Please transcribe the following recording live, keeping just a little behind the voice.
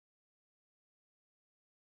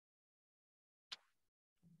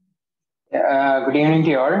Good evening to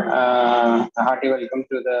you all. A hearty welcome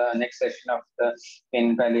to the next session of the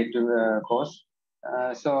pain palliative course.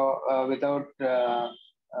 Without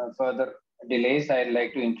further delays, I'd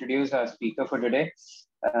like to introduce our speaker for today.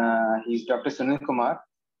 He's Dr. Sunil Kumar.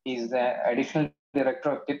 He's the additional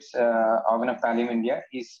director of TIPS, Organ of Pallium India.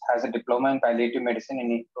 He has a diploma in palliative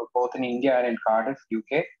medicine both in India and in Cardiff,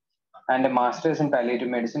 UK, and a master's in palliative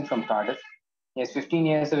medicine from Cardiff. He has 15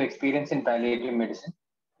 years of experience in palliative medicine.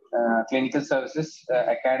 Clinical services,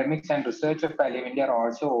 academics, and research of Pallium India are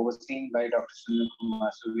also overseen by Dr. Sunil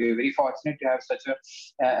Kumar. So we are very fortunate to have such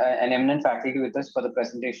an eminent faculty with us for the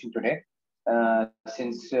presentation today.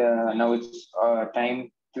 Since now it's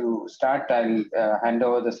time to start, I'll hand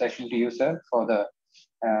over the session to you, sir, for the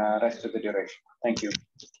rest of the duration. Thank you.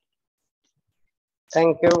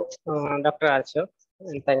 Thank you, Dr. Ashok,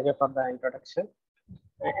 and thank you for the introduction.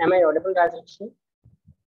 Am I audible, Rajlakshmi?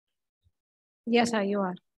 Yes, sir, you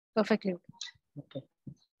are. Perfectly. Okay.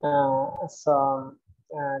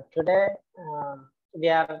 Today we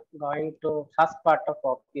are going to first part of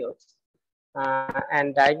opioids,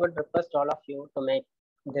 and I would request all of you to make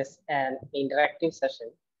this an interactive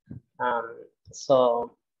session.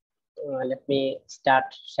 Let me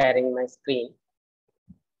start sharing my screen.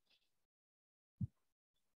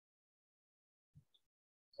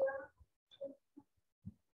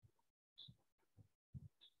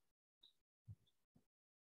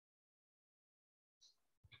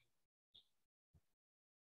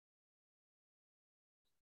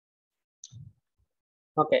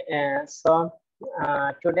 Okay,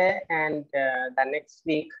 today and the next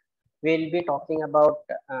week, we'll be talking about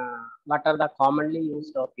what are the commonly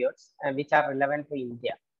used opioids which are relevant to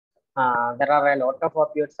India. There are a lot of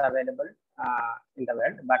opioids available in the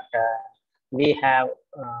world, but we have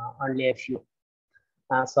only a few.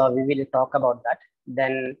 So we will talk about that.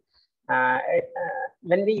 Then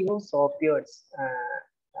when we use opioids,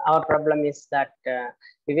 our problem is that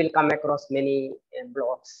we will come across many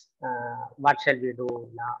blocks. What shall we do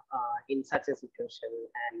now in such a situation?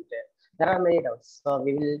 And there are many doubts. So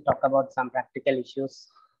we will talk about some practical issues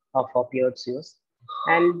of opioids use.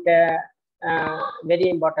 And very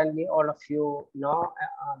importantly, all of you know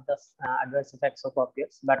the adverse effects of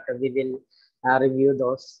opioids, but we will review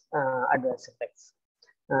those adverse effects.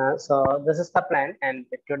 So this is the plan, and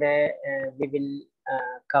today we will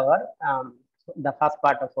cover the first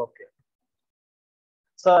part of opioid.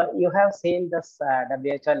 So you have seen this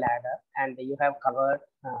WHO ladder, and you have covered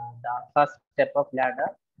the first step of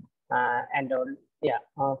ladder,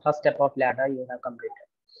 first step of ladder you have completed.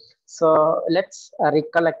 So let's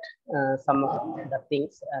recollect some of the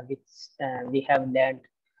things which we have learned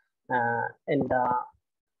in the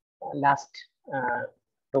last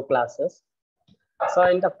two classes. So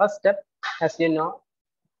in the first step, as you know,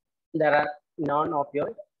 there are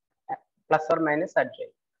non-opioid plus or minus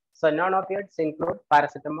adjoint. So non-opioids include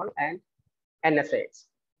paracetamol and NSAIDs.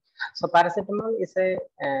 So paracetamol is a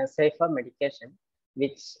safer medication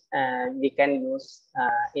which we can use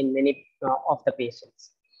in many of the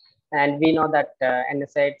patients. And we know that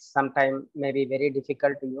NSAIDs sometimes may be very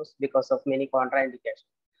difficult to use because of many contraindications.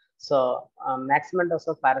 So maximum dose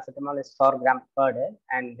of paracetamol is 4 grams per day.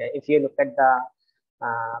 And if you look at the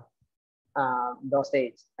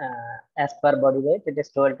dosage as per body weight, it is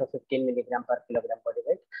 12 to 15 milligram per kilogram body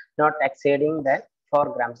weight, not exceeding that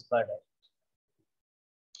 4 grams per day.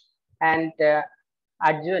 And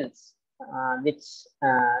adjuvants, which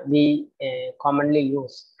we commonly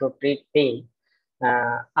use to treat pain,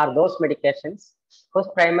 are those medications whose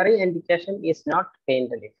primary indication is not pain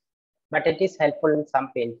relief, but it is helpful in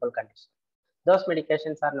some painful conditions. Those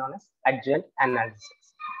medications are known as adjuvant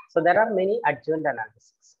analgesics. So there are many adjuvant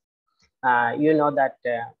analgesics. You know that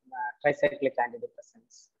tricyclic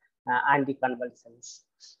antidepressants, anticonvulsants,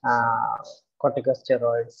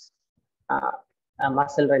 corticosteroids,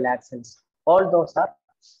 muscle relaxants, all those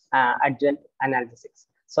are adjuvant analgesics.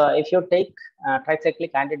 So if you take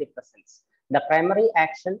tricyclic antidepressants, the primary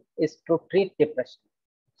action is to treat depression,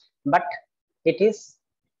 but it is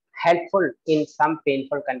helpful in some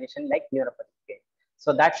painful condition like neuropathic pain.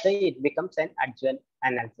 So that's why it becomes an adjuvant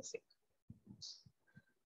analgesic.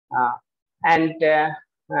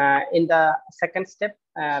 In the second step,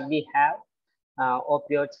 we have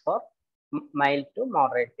opioids for mild to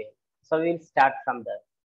moderate pain. So we'll start from there.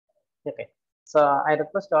 Okay. So I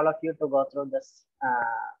request all of you to go through this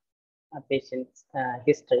patient's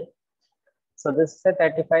history. So this is a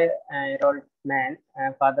 35-year-old man,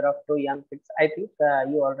 father of 2 young kids. I think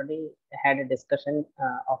you already had a discussion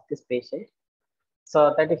of this patient.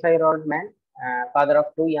 So 35-year-old man, father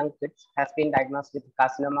of 2 young kids, has been diagnosed with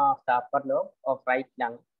carcinoma of the upper lobe of right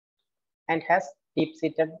lung and has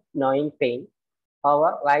deep-seated gnawing pain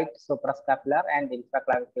over right suprascapular and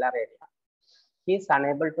infraclavicular area. He is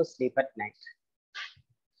unable to sleep at night.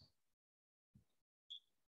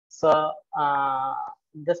 So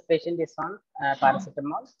this patient is on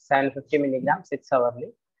paracetamol 750 milligrams 6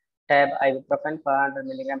 hourly, tab ibuprofen 400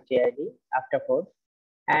 milligram TID after food,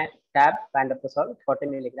 and tab pantoprazole 40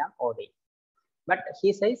 milligram OD. But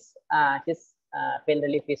he says his pain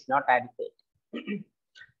relief is not adequate.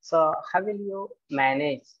 So how will you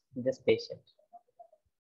manage this patient?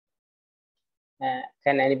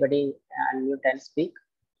 Can anybody unmute and speak?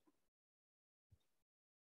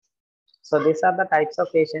 So these are the types of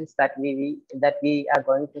patients that we are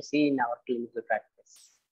going to see in our clinical practice.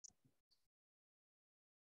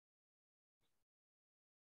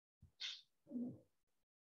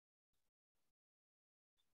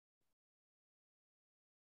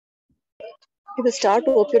 We will start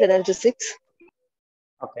opioid analgesics.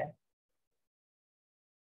 Okay.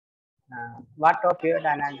 What opioid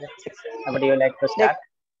analgesics would you like to start?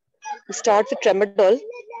 Start with tramadol.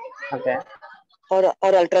 Okay. Or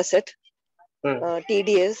Ultracet.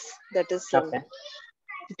 TDS, that is okay.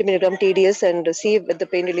 50 milligram TDS, and see if the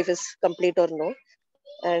pain relief is complete or no.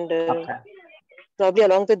 And okay. probably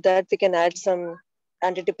along with that, we can add some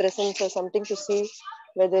antidepressants or something to see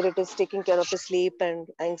whether it is taking care of his sleep and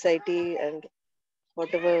anxiety and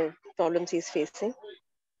whatever problems he's facing.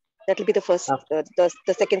 That will be the first, the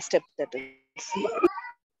second step. That is.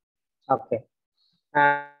 Okay.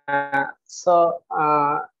 So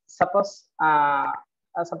suppose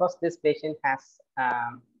this patient has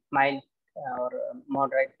mild or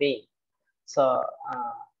moderate pain. So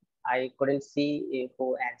I couldn't see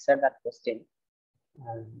who answered that question.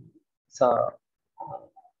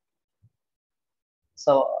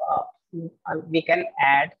 We can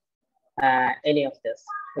add any of this,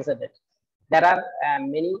 isn't it? There are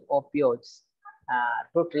many opioids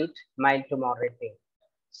to treat mild to moderate pain.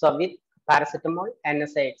 So with paracetamol,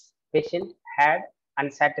 NSAIDs, patient had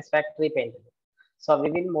unsatisfactory pain relief. So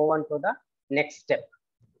we will move on to the next step.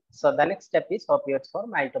 So the next step is opioids for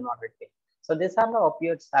mild to moderate pain. So these are the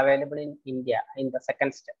opioids available in India in the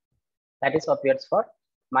second step. That is opioids for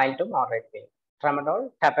mild to moderate pain.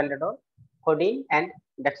 Tramadol, tapentadol, codeine, and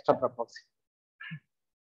dextropropoxil.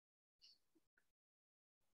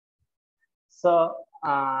 So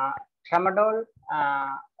tramadol,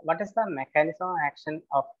 what is the mechanism of action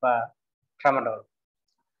of tramadol?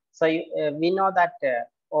 So we know that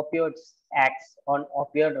opioids acts on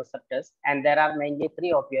opioid receptors, and there are mainly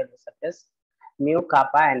 3 opioid receptors: mu,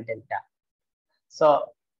 kappa, and delta.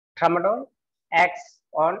 So tramadol acts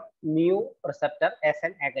on mu receptor as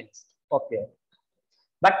an agonist opioid.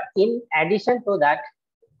 But in addition to that,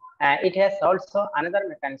 it has also another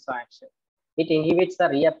mechanism of action. It inhibits the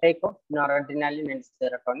reuptake of noradrenaline and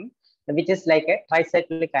serotonin, which is like a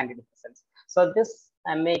tricyclic antidepressant. So this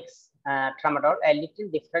makes tramadol a little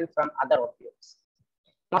different from other opioids,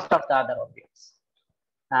 most of the other opioids.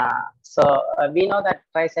 We know that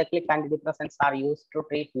tricyclic antidepressants are used to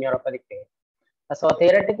treat neuropathic pain. So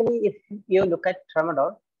theoretically, if you look at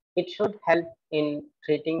tramadol, it should help in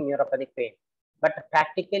treating neuropathic pain. But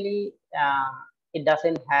practically, it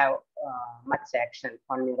doesn't have much action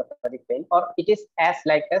on neuropathic pain, or it is as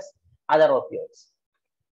like as other opioids.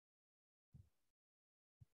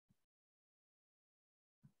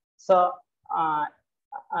 So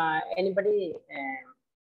anybody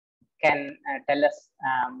can tell us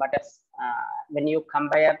what is when you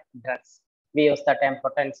compare drugs, we use the term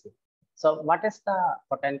potency. So what is the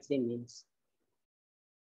potency means?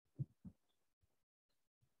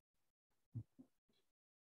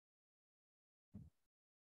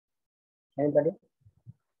 Anybody?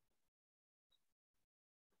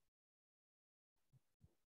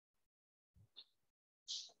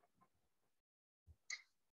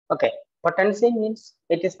 Okay, potency means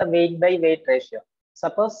it is the weight by weight ratio.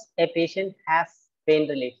 Suppose a patient has pain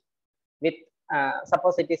relief with,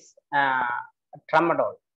 suppose it is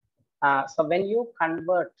tramadol. So when you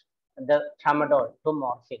convert the tramadol to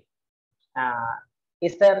morphine,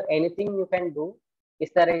 is there anything you can do? Is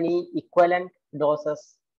there any equivalent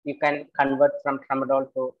doses you can convert from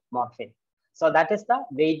tramadol to morphine? So that is the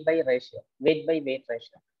weight by ratio, weight by weight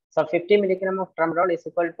ratio. So 50 milligram of tramadol is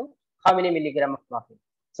equal to how many milligram of morphine?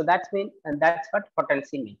 So that's what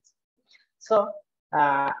potency means. So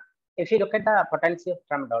if you look at the potency of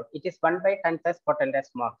tramadol, it is 1 by 10 as potent as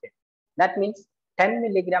morphine. That means 10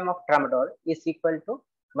 milligram of tramadol is equal to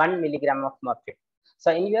 1 milligram of morphine.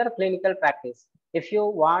 So in your clinical practice, if you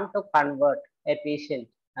want to convert a patient,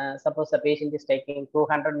 suppose the patient is taking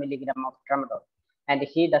 200 milligram of tramadol and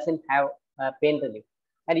he doesn't have pain relief,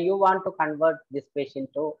 and you want to convert this patient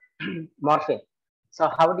to morphine. So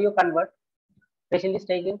how do you convert? Patient is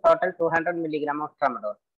taking total 200 milligram of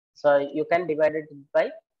tramadol. So you can divide it by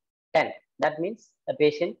 10. That means the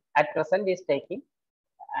patient at present is taking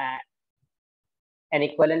an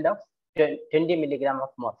equivalent of 20 milligram of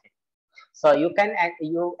morphine. So you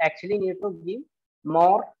actually need to give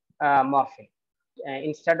more morphine.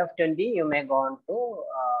 Instead of 20, you may go on to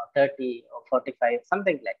 30 or 45,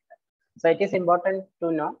 something like that. So it is important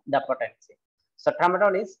to know the potency. So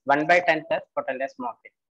tramadol is 1 by 10 less potent as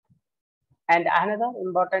morphine. And another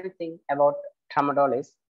important thing about tramadol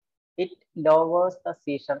is it lowers the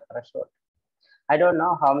seizure threshold. I don't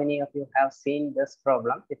know how many of you have seen this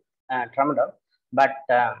problem with tramadol, but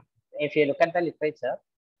if you look at the literature,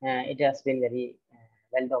 it has been very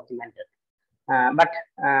well documented. But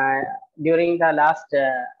during the last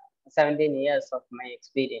 17 years of my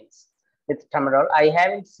experience with tramadol, I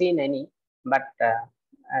haven't seen any, but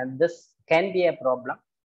this can be a problem.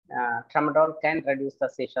 Tramadol can reduce the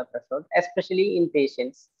seizure threshold, especially in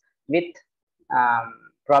patients with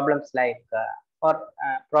problems like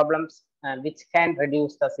problems which can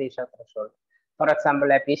reduce the seizure threshold. For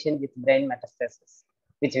example, a patient with brain metastasis,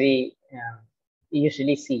 which we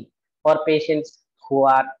usually see, or patients who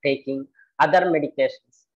are taking other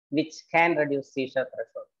medications which can reduce seizure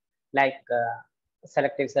threshold, like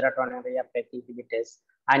selective serotonin reuptake inhibitors,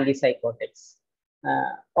 antipsychotics,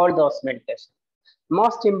 all those medications.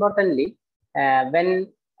 Most importantly, when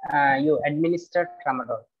you administer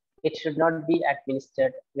tramadol, it should not be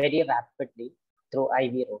administered very rapidly through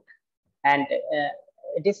IV route. And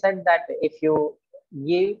it is said that if you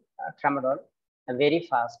give tramadol very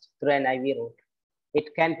fast through an IV route,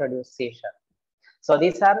 it can produce seizure. So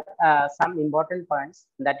these are some important points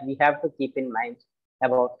that we have to keep in mind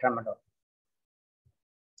about tramadol.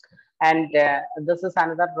 And this is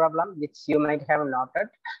another problem which you might have noted.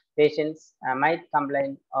 Patients might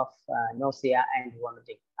complain of nausea and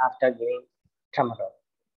vomiting after giving tramadol.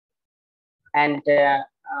 And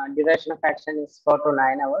duration of action is 4 to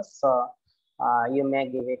 9 hours. So you may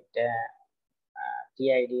give it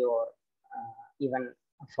TID or even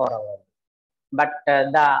 4 hours. But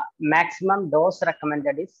the maximum dose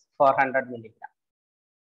recommended is 400 milligram.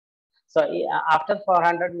 So after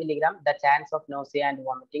 400 milligram, the chance of nausea and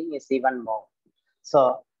vomiting is even more.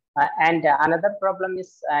 So, and another problem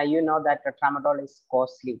is, you know that tramadol is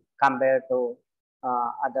costly compared to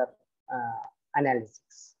other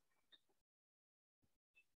analgesics.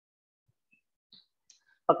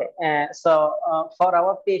 Okay, so for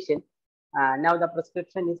our patient, now the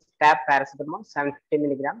prescription is tab paracetamol 750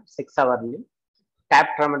 milligram 6 hourly, tab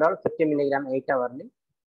tramadol 50 milligram 8 hourly,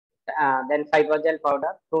 then fibrogel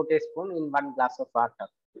powder 2 teaspoons in 1 glass of water.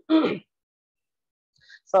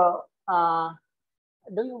 So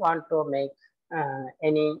do you want to make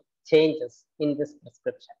any changes in this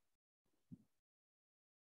prescription?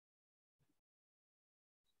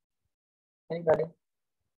 Anybody?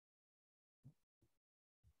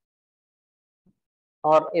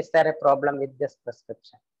 Or is there a problem with this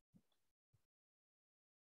prescription?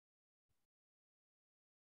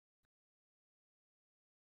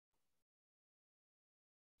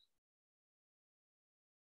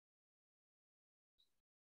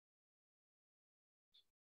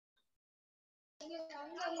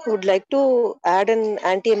 Would like to add an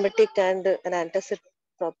antiemetic and an antacid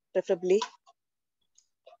preferably.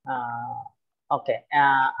 Okay,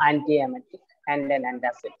 antiemetic and an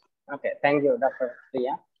antacid. Okay, thank you, Dr.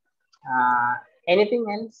 Priya. Anything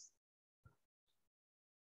else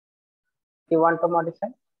you want to modify?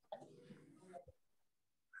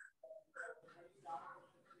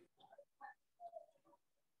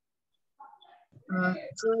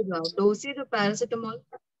 So the dosage of paracetamol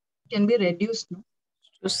can be reduced, no?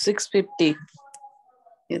 To 650.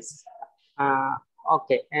 Yes.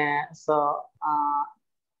 Okay, so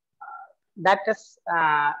that is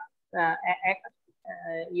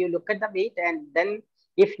you look at the weight and then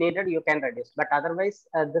if needed you can reduce, but otherwise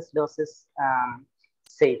this dose is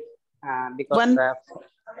safe because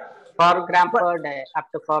 4 gram per day, up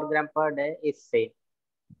to 4 gram per day is safe.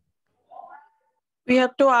 We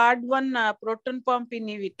have to add one proton pump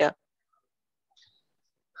inhibitor.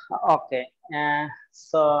 Okay,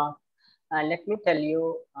 so let me tell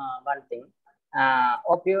you one thing.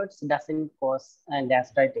 Opioids doesn't cause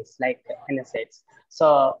gastritis like NSAIDs.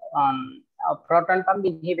 So proton pump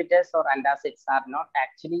inhibitors or antacids are not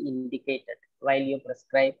actually indicated while you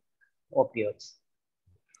prescribe opioids.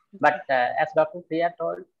 But as Dr. Priya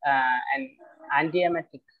told, an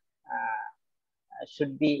antiemetic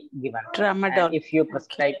should be given if you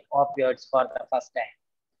prescribe opioids for the first time.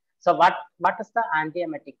 So what is the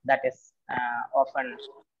antiemetic that is often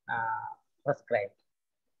prescribed?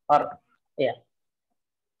 Or yeah.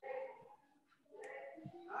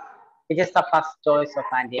 which is the first choice of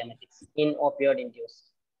antiemetics in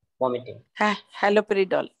opioid-induced vomiting?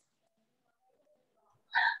 Haloperidol.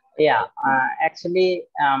 Yeah, actually,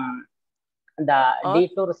 the Or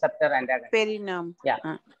D2 receptor antagonist. Perinam.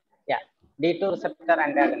 Yeah, yeah. D2 receptor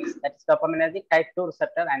antagonists, that is dopaminergic type 2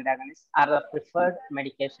 receptor antagonists, are the preferred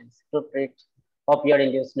medications to treat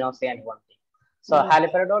opioid-induced nausea and vomiting. So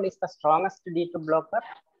haloperidol is the strongest D2 blocker,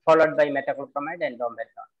 followed by metoclopramide and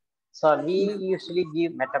domperidone. So we usually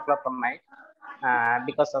give metoclopramide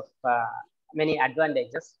because of many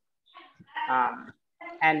advantages.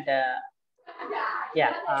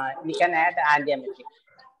 We can add antiemetic.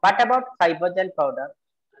 What about fibrogen powder?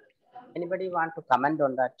 Anybody want to comment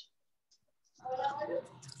on that?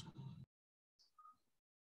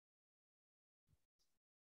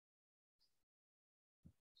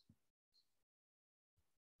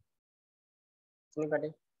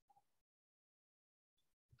 Anybody?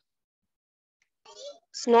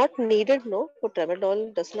 It's not needed, no. For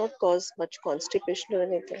tramadol does not cause much constipation or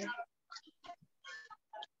anything.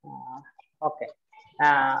 Okay.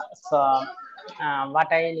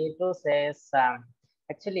 What I need to say is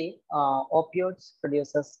actually opioids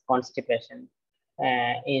produces constipation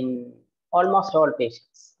in almost all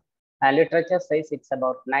patients. Literature says it's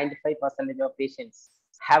about 95% of patients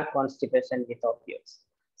have constipation with opioids.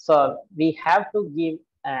 So we have to give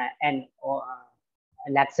an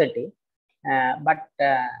laxative, but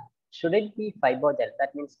should it be fibogel?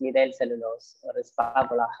 That means methyl cellulose or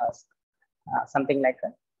spagula husk, something like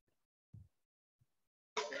that.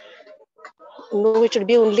 No, it should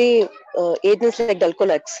be only agents like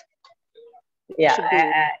Dulcolax. Yeah.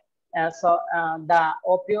 The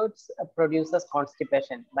opioids produces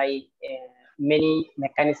constipation by many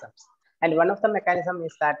mechanisms, and one of the mechanisms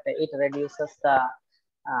is that it reduces the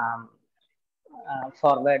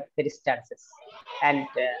forward peristalsis, and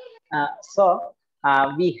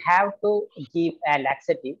we have to give a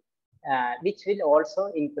laxative which will also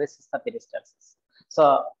increase the peristalsis.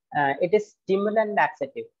 So it is stimulant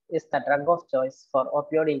laxative is the drug of choice for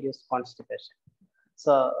opioid-induced constipation.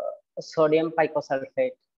 So sodium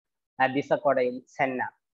picosulfate, bisacodyl, senna.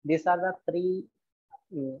 These are the three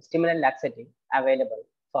stimulant laxative available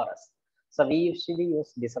for us. So we usually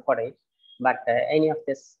use bisacodyl, but any of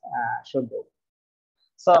this should do.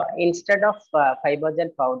 So instead of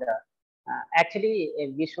fibrogen powder, actually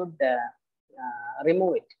we should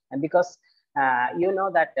remove it, because you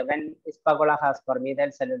know that when spagula has for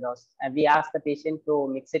methyl cellulose, we ask the patient to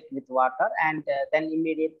mix it with water and then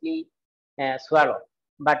immediately swallow.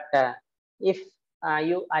 But if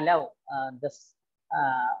you allow this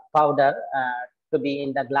powder to be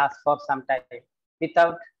in the glass for some time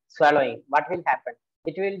without swallowing, what will happen?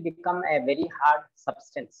 It will become a very hard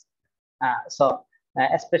substance.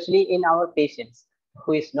 Especially in our patients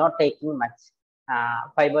who is not taking much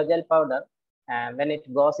fibogel powder, when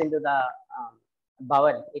it goes into the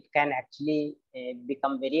bowel, it can actually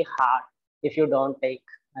become very hard if you don't take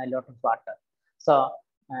a lot of water. So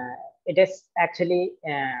it is actually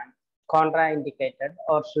contraindicated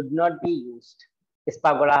or should not be used.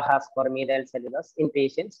 Spagula has for methyl cellulose in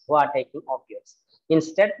patients who are taking opioids.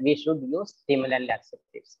 Instead, we should use stimulant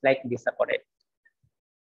laxatives like bisacodyl.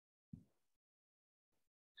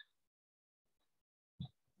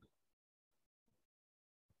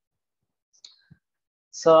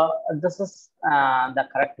 So this is the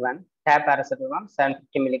correct one. Tab paracetamol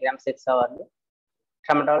 750 milligram 6 hourly,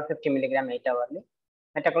 tramadol 50 milligram 8 hourly,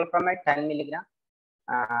 metoclopramide 10 milligram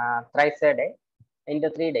thrice a day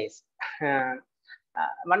into 3 days.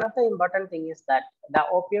 One of the important thing is that the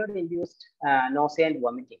opioid-induced nausea and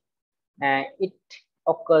vomiting, it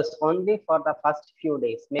occurs only for the first few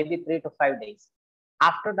days, maybe 3 to 5 days.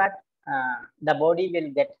 After that, the body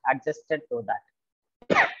will get adjusted to that.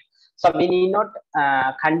 So we need not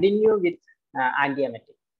continue with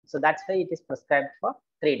antiemetic. So that's why it is prescribed for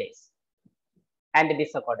 3 days. And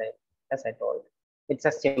bisacodyl, as I told, it's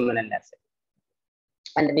a stimulant laxative.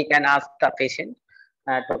 And we can ask the patient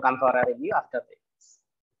to come for a review after 3 days.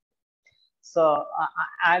 So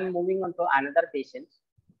I'm moving on to another patient.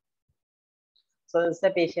 So this is a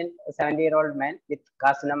patient, a 70-year-old man with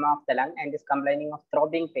carcinoma of the lung and is complaining of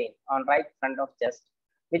throbbing pain on right front of chest,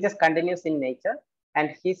 which is continuous in nature, and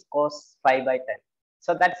his scores 5/10.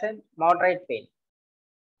 So that's a moderate pain.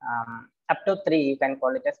 Up to 3, you can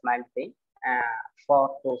call it as mild pain.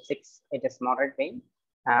 4 to 6, it is moderate pain.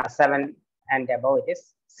 7 and above, it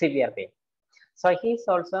is severe pain. So he's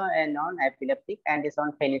also a non-epileptic and is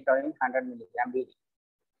on phenytoin 100 milligram BD.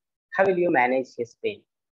 How will you manage his pain?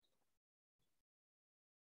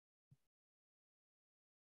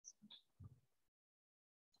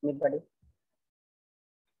 Anybody?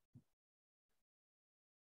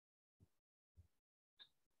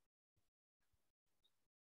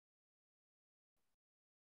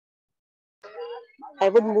 I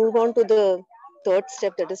would move on to the third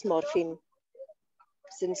step, that is morphine,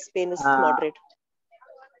 since pain is Uh, moderate.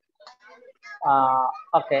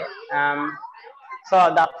 okay. So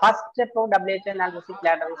the first step of WHO analgesic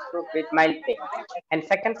ladder is to treat mild pain, and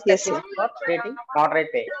second step Yes, is sir. for treating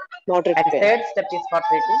moderate pain, Moderate and pain, third step is for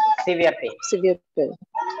treating severe pain. severe pain.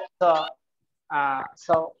 So,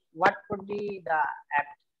 so what would be the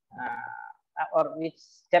act, or which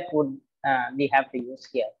step would we have to use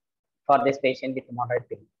here for this patient with moderate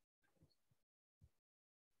pain?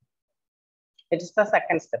 It is the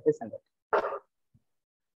second step, isn't it?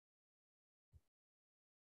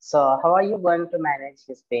 So how are you going to manage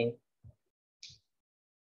his pain?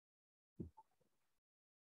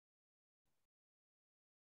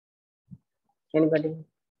 Anybody?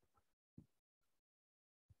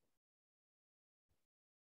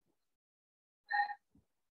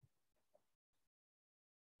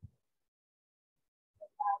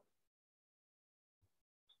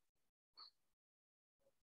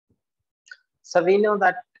 So we know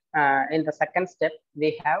that in the second step,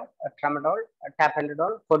 we have tramadol,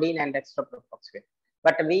 tapentadol, codeine, and dextropropoxyphene.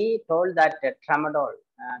 But we told that tramadol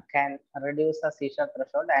can reduce the seizure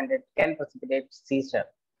threshold and it can precipitate seizure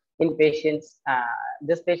in patients.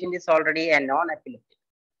 This patient is already a non-epileptic.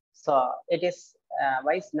 So it is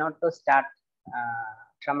wise not to start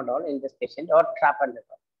tramadol in this patient or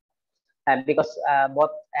tapentadol because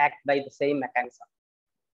both act by the same mechanism.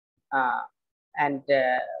 And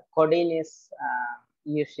codeine is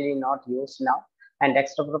usually not used now, and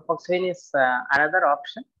dextropropoxyphene is another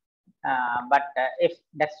option. But if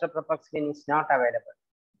dextropropoxyphene is not available,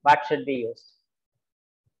 what should be used?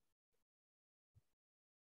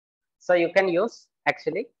 So you can use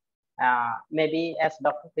actually maybe as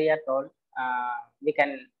Dr. Priya told, we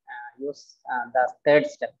can use the third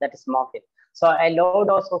step, that is morphine. So a low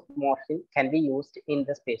dose of morphine can be used in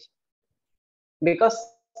this patient because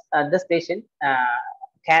this patient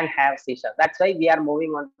can have seizure. That's why we are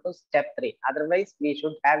moving on to step 3. Otherwise, we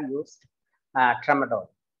should have used tramadol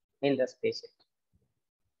in this patient.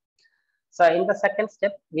 So in the second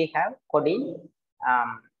step, we have codeine,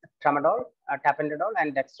 tramadol, tapentadol,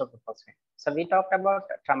 and dextropropoxyphene. So we talked about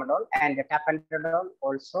tramadol, and tapentadol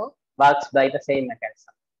also works by the same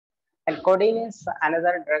mechanism. And codeine is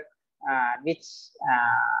another drug which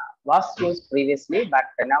was used previously, but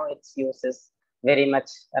now its use is very much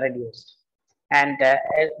reduced. And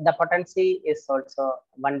the potency is also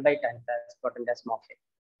 1 by 10 as potent as morphine.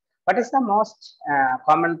 What is the most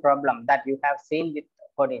common problem that you have seen with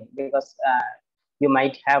codeine? Because you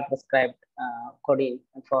might have prescribed codeine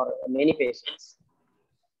for many patients.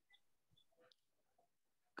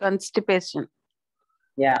 Constipation.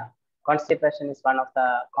 Yeah, constipation is one of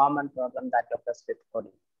the common problems that occurs with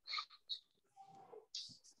codeine.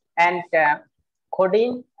 And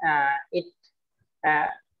codeine, it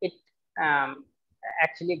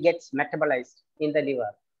actually gets metabolized in the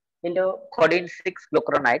liver into codeine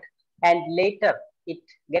 6-glucuronide, and later it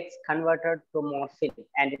gets converted to morphine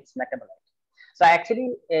and it's metabolized. So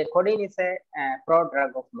actually, codeine is a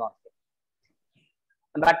pro-drug of morphine,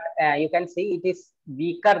 but you can see it is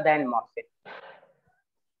weaker than morphine,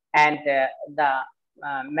 and the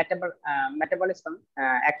metabolism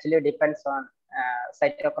actually depends on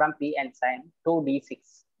cytochrome P enzyme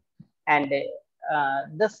 2D6, and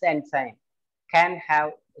this enzyme can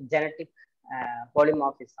have genetic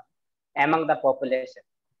polymorphism among the population.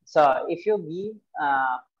 So if you give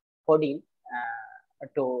codeine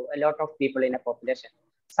to a lot of people in a population,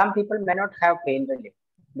 some people may not have pain relief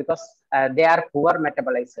because they are poor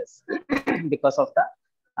metabolizers because of the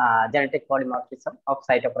genetic polymorphism of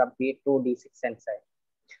cytochrome P2D6 enzyme.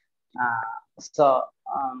 So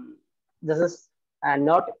this is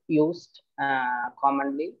not used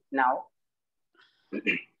commonly now,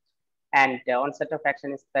 and onset of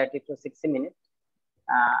action is 30 to 60 minutes,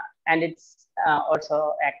 and it's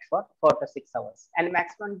also act for 4 to 6 hours, and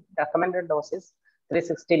maximum recommended dose is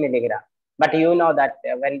 360 milligram. But you know that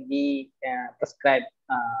when we prescribe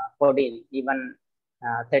codeine, even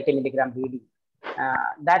 30 milligram BD,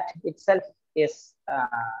 that itself is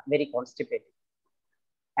very constipating,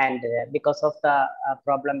 and because of the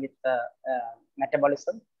problem with the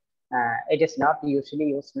metabolism, it is not usually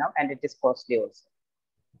used now, and it is costly also.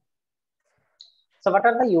 So what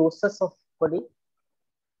are the uses of codeine?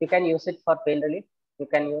 You can use it for pain relief. You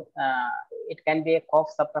can use, it can be a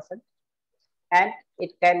cough suppressant, and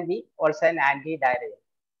it can be also an anti-diarrheal.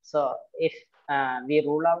 So if we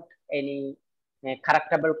rule out any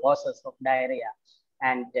correctable causes of diarrhea,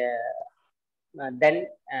 and then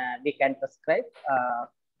we can prescribe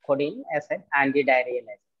codeine as an anti-diarrheal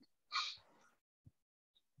agent.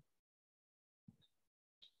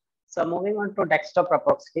 So moving on to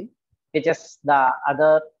dextropropoxyphin, which is the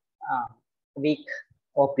other weak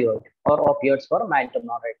opioid or opioids for mild to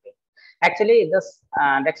moderate pain. Actually, this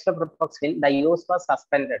dextropropoxyphin, the use was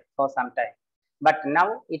suspended for some time, but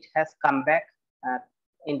now it has come back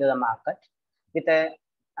into the market with a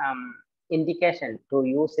indication to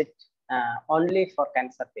use it only for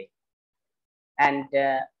cancer pain. And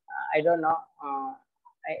I don't know,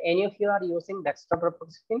 any of you are using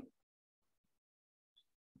dextropropoxyphin?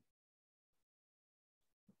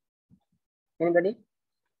 Anybody?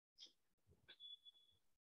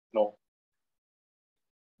 No.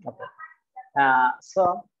 Okay.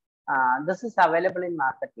 So this is available in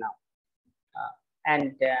market now.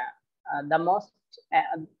 And the most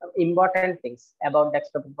important things about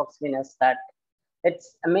dextropropoxyphin is that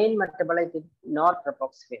its main metabolite is not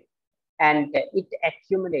propoxyphin, and it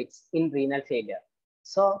accumulates in renal failure.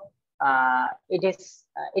 So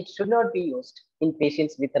it should not be used in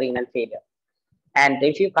patients with renal failure. And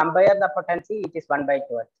if you compare the potency, it is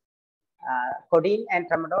 1/12. Codeine and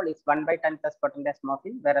tramadol is 1/10 as potent as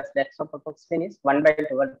morphine, whereas dextropropoxyphin is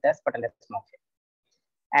 1/12 as potent as morphine.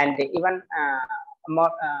 And even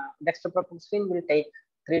dextropropoxyphin will take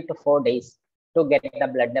 3 to 4 days to get the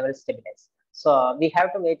blood level stabilized. So we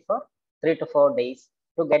have to wait for 3 to 4 days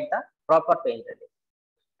to get the proper pain relief,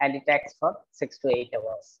 and it takes for 6 to 8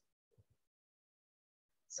 hours.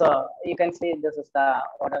 So you can see this is the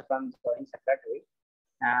order from Joint Secretary.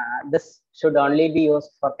 This should only be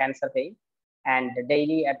used for cancer pain, and the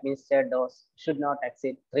daily administered dose should not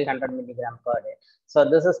exceed 300 milligram per day. So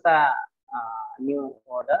this is the new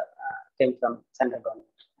order came from central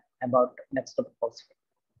government about dextropropoxyphin,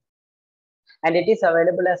 and it is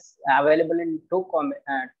available in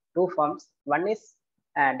two forms. One is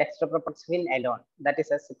dextropropoxyphin alone, that is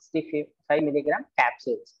a 65 milligram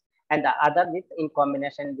capsules, and the other with in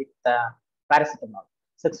combination with paracetamol.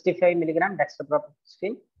 65 milligram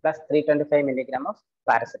dextropropoxyphin plus 325 milligram of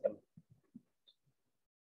paracetamol.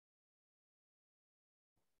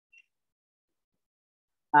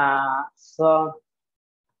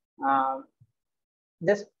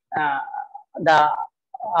 This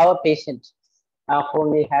our patient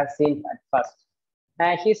whom we have seen at first,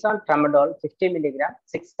 he's on tramadol 50 milligram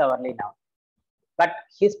 6 hourly now, but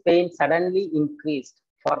his pain suddenly increased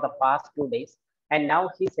for the past 2 days, and now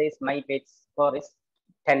he says my pain score is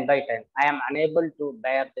 10/10. I am unable to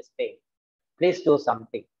bear this pain. Please do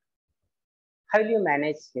something. How will you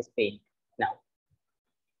manage his pain now?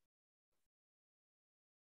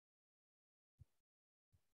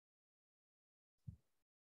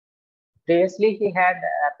 Previously, he had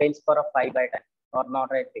a pain score of 5/10 or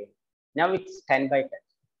moderate pain. Now it's 10/10.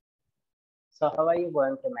 So how are you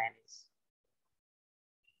going to manage?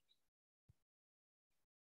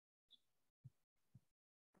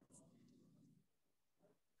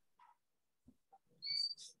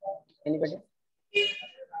 Anybody?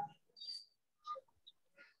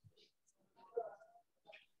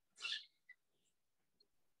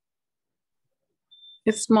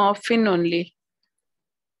 It's morphine only.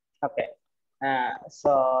 Okay.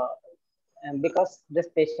 So because this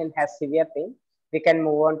patient has severe pain, we can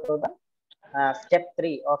move on to the step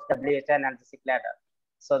 3 of WHO analgesic ladder.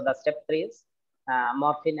 So the step 3 is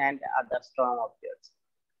morphine and other strong opioids.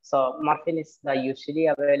 So morphine is the usually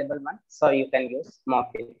available one, so you can use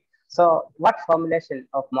morphine. So what formulation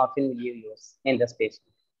of morphine will you use in this patient?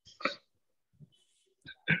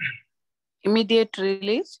 Immediate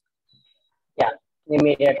release? Yeah,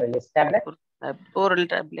 immediate release tablet. Oral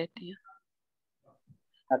tablet, yeah.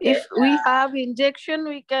 Okay. If we have injection,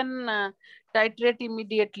 we can titrate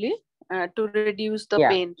immediately to reduce the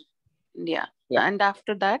pain. Yeah. And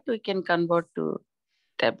after that, we can convert to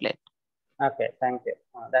tablet. Okay, thank you.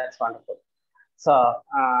 That's wonderful. So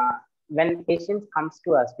when patient comes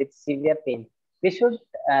to us with severe pain, we should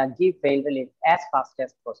give pain relief as fast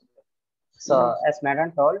as possible. So as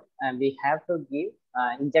Madam told, we have to give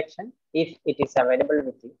injection if it is available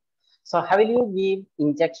with you. So how will you give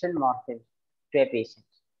injection morphine to a patient?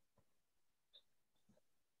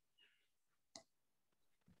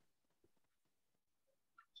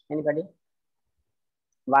 Anybody?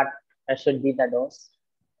 What should be the dose?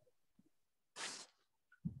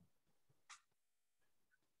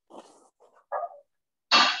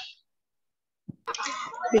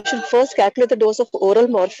 We should first calculate the dose of oral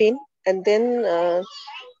morphine, and then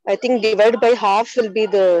I think divide by half will be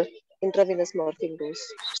the intravenous morphine dose.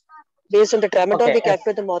 Based on the tramadol, we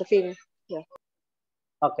calculate the morphine. Yeah.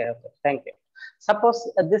 Okay, thank you.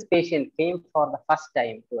 Suppose this patient came for the first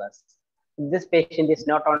time to us. This patient is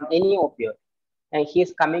not on any opioid, and he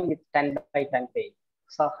is coming with 10/10 pain.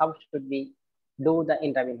 So how should we do the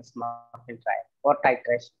intravenous morphine trial or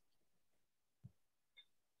titration?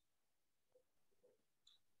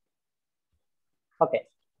 Okay.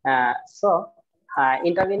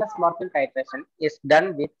 Intravenous morphine titration is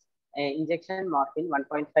done with injection morphine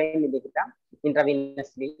 1.5 milligram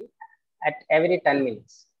intravenously at every 10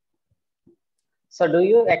 minutes. So do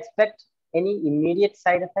you expect any immediate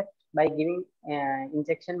side effect by giving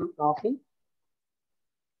injection morphine?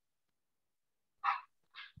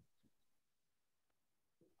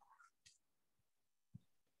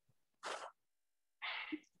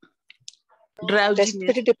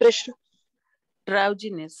 Respiratory depression.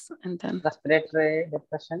 Drowsiness, and then respiratory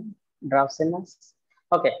depression, drowsiness.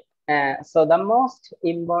 Okay. So the most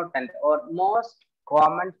important or most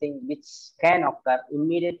common thing which can occur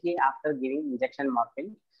immediately after giving injection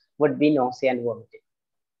morphine would be nausea and vomiting.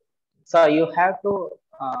 So you have to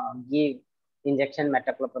give injection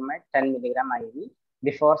metoclopramide 10 milligram IV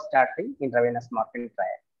before starting intravenous morphine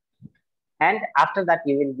trial. And after that,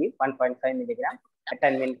 you will give 1.5 milligram at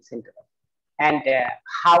 10 minutes interval. And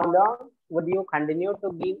how long would you continue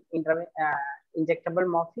to give injectable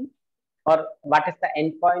morphine? Or what is the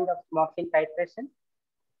endpoint of morphine titration?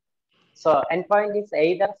 So endpoint is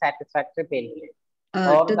either satisfactory pain relief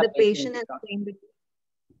or till the patient has pain relief.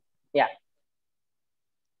 Yeah.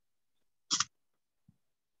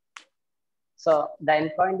 So the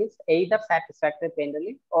endpoint is either satisfactory pain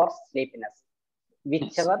relief or sleepiness,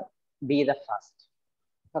 whichever be the first.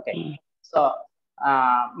 Okay. So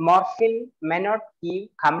morphine may not give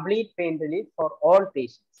complete pain relief for all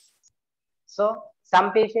patients. So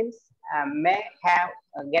some patients may have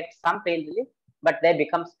get some pain relief, but they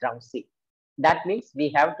become drowsy. That means we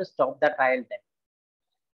have to stop the trial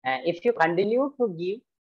then. If you continue to give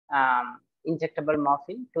injectable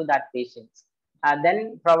morphine to that patient,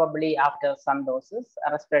 then probably after some doses,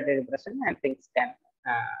 respiratory depression and things can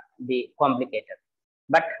be complicated.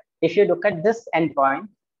 But if you look at this endpoint,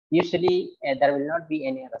 usually there will not be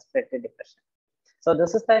any respiratory depression. So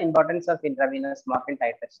this is the importance of intravenous morphine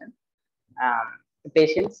titration.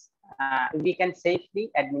 Patients, we can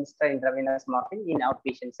safely administer intravenous morphine in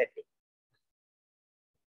outpatient setting.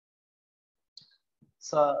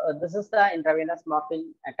 So this is the intravenous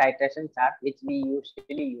morphine titration chart, which we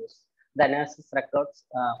usually use. The nurses records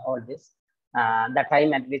all this, the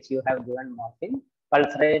time at which you have given morphine,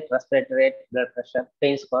 pulse rate, respiratory rate, blood pressure,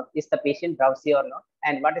 pain score, is the patient drowsy or not,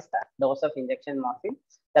 and what is the dose of injection morphine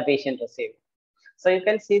the patient received. So you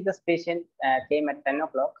can see this patient came at 10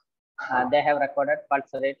 o'clock. They have recorded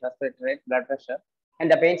pulse rate, respiratory rate, blood pressure, and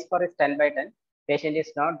the pain score is 10 by 10. Patient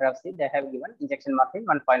is not drowsy. They have given injection morphine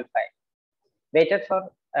 1.5. Waited for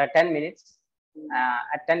 10 minutes.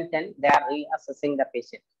 At 10:10, they are reassessing the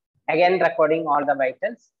patient. Again, recording all the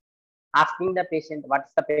vitals, asking the patient,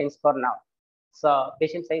 what's the pain score now? So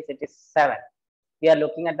patient says it is 7. We are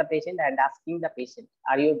looking at the patient and asking the patient,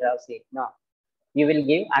 are you drowsy? No. You will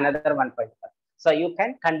give another 1.5. So you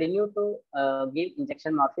can continue to give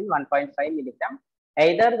injection morphine 1.5 milligram.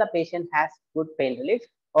 Either the patient has good pain relief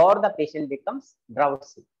or the patient becomes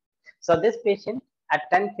drowsy. So this patient at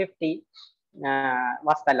 10:50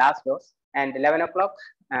 was the last dose, and 11 o'clock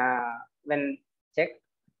when checked,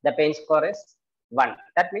 the pain score is 1.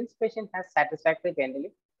 That means patient has satisfactory pain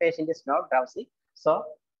relief. Patient is not drowsy. So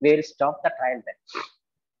we will stop the trial then.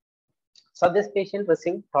 So this patient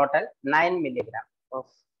received total 9 milligram of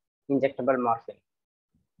injectable morphine.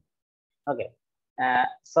 Okay.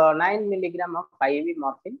 So 9 milligram of IV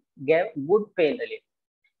morphine gave good pain relief.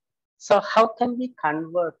 So how can we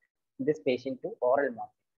convert this patient to oral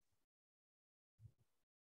morphine?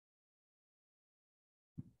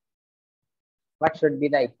 What should be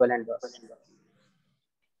the equivalent dose?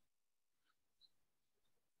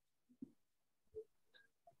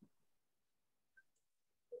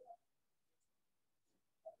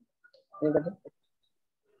 Anybody?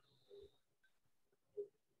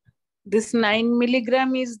 This 9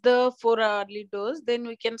 milligram is the 4-hourly dose. Then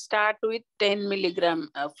we can start with 10 milligram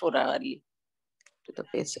 4-hourly to the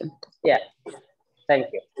patient. Yeah, thank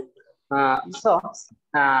you.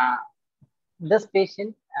 This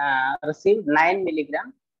patient received 9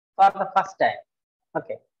 milligram for the first time.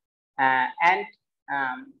 Okay,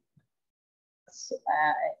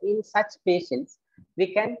 in such patients,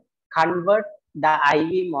 we can convert the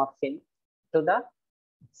IV morphine to the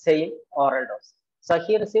same oral dose. So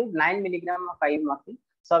he received 9 milligram of IV morphine.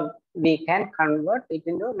 So we can convert it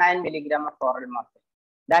into 9 milligram of oral morphine.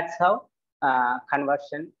 That's how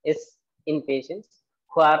conversion is in patients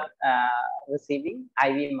who are receiving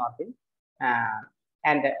IV morphine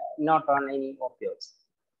and not on any opioids.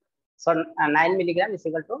 So 9 milligram is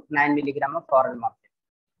equal to 9 milligram of oral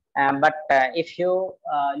morphine. But if you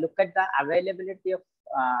look at the availability of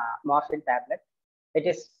morphine tablet, it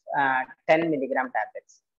is 10 milligram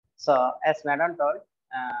tablets. So as Madam told,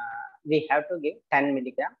 we have to give 10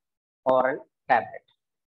 milligram oral tablet.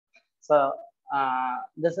 So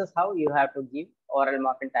this is how you have to give oral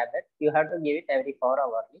morphine tablet. You have to give it every 4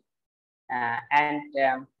 hours.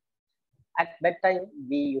 At bedtime,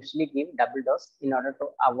 we usually give double dose in order to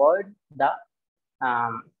avoid the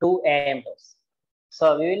 2 a.m. dose.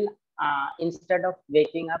 So we will, instead of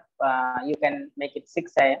waking up, you can make it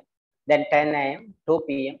 6 a.m., then 10 a.m., 2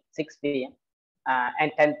 p.m., 6 p.m.,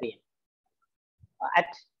 and 10 p.m. At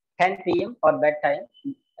 10 p.m. or bedtime,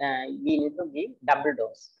 we need to give double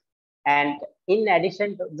dose. And in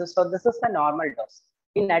addition to this, so this is the normal dose.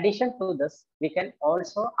 In addition to this, we can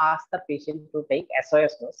also ask the patient to take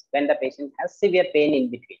SOS dose when the patient has severe pain in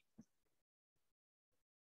between.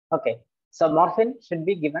 Okay, so morphine should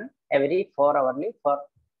be given every 4 hourly for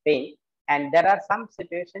pain. And there are some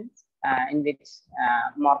situations in which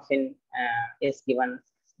morphine is given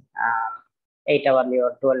 8 hourly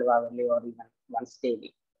or 12 hourly or even once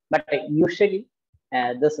daily. But usually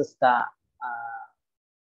this is the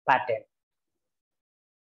pattern.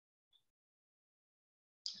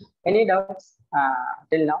 Any doubts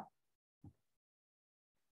till now?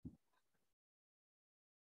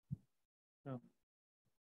 No.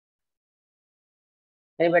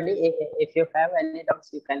 Anybody, if you have any doubts,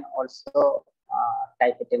 you can also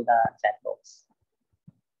type it in the chat box.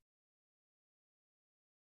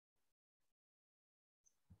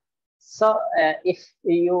 So if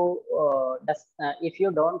you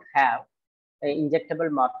don't have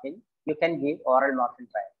injectable morphine, you can give oral morphine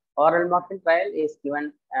trial. Oral morphine trial is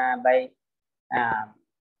given by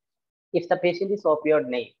if the patient is opioid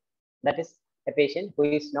naive, that is a patient who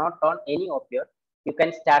is not on any opioid, you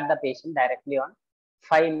can start the patient directly on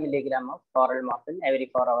 5 milligram of oral morphine every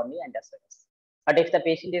 4 hourly and SOS. But if the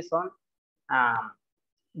patient is on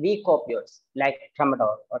weak opioids like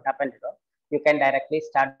tramadol or tapentadol, you can directly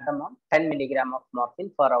start them on 10 milligram of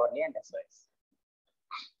morphine 4 hourly and SOS.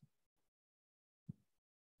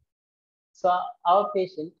 So our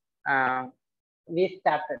patient, we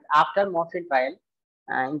started after morphine trial,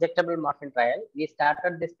 injectable morphine trial, we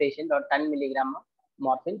started this patient on 10 milligram of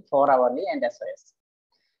morphine 4 hourly and SOS.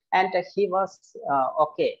 And he was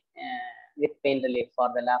okay with pain relief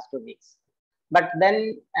for the last 2 weeks. But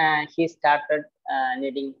then he started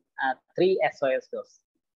needing 3 SOS doses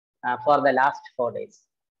for the last 4 days.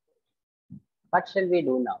 What shall we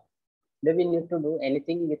do now? Do we need to do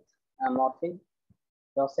anything with morphine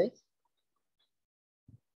dosage?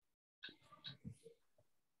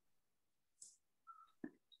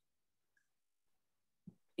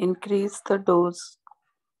 Increase the dose.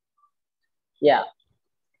 Yeah,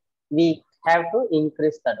 we have to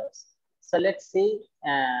increase the dose. So let's see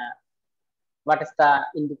what is the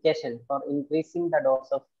indication for increasing the dose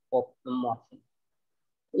of morphine.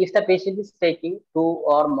 If the patient is taking 2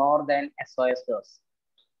 or more than SOS dose,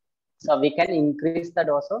 so we can increase the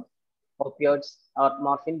dose of opioids or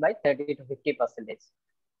morphine by 30 to 50%,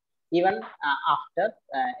 even after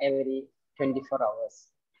every 24 hours.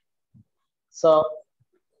 So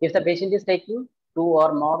if the patient is taking 2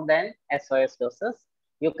 or more than SOS doses,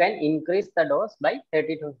 you can increase the dose by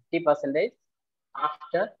 30 to 50%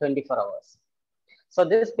 after 24 hours. So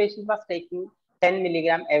this patient was taking 10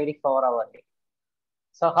 milligram every 4 hours.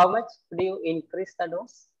 So how much do you increase the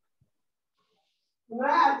dose?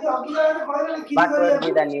 What would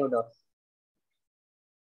be the new dose?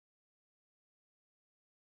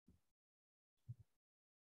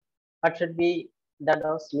 What should be the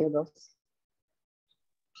dose, new dose?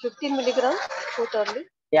 15 milligram hourly.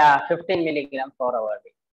 Yeah, 15 milligram 4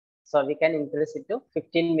 hourly. So we can increase it to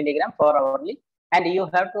 15 milligram 4 hourly. And you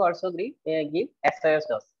have to also give SOS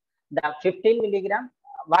dose. The 15 milligram,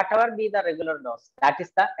 whatever be the regular dose, that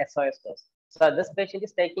is the SOS dose. So this patient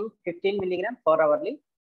is taking 15 milligram 4 hourly,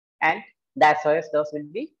 and the SOS dose will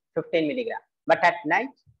be 15 milligram. But at night,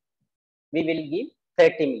 we will give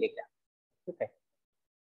 30 milligram. Okay.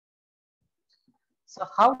 So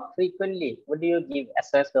how frequently would you give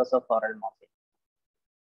SOS dose of oral morphine?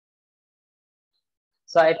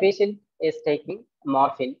 So a patient is taking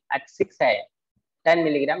morphine at 6 a.m. 10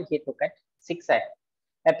 milligram he took at 6 a.m.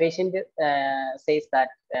 A patient says that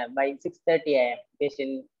by 6:30 a.m.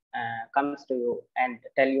 patient comes to you and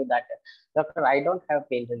tell you that, doctor, I don't have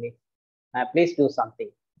pain relief. Please do something.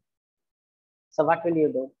 So what will you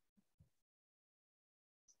do?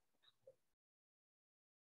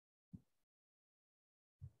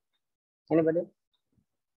 Anybody?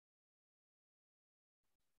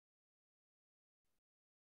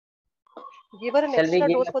 Give her an extra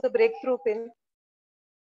dose for the breakthrough pain.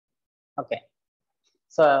 Okay.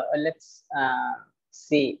 So let's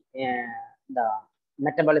see the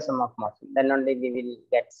metabolism of morphine. Then only we will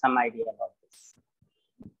get some idea about this.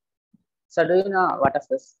 So do you know what is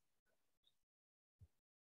this?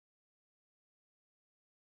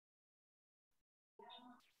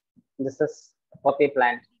 This is poppy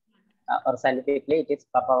plant, or scientifically it is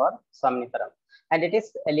Papaver somniferum, and it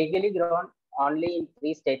is legally grown only in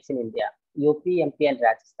 3 states in India: UP, MP, and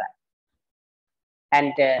Rajasthan.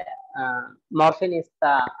 And morphine is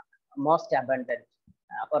the most abundant,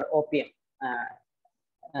 or opium.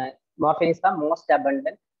 Morphine is the most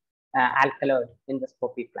abundant alkaloid in this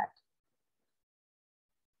poppy plant.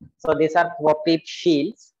 So these are poppy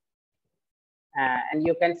fields, and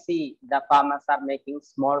you can see the farmers are making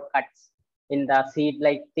small cuts in the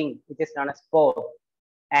seed-like thing, which is known as spore,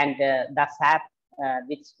 and the sap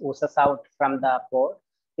which oozes out from the pore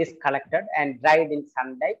is collected and dried in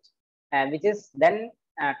sunlight, which is then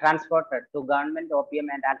transported to government opium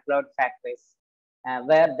and alkaloid factories,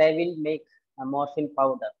 where they will make a morphine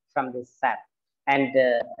powder from this sap, and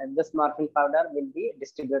this morphine powder will be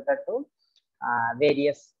distributed to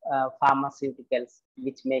various pharmaceuticals,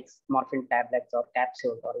 which makes morphine tablets or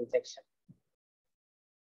capsules or injection.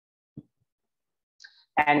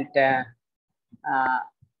 And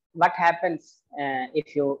what happens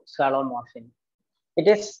if you swallow morphine? It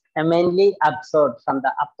is mainly absorbed from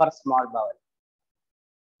the upper small bowel.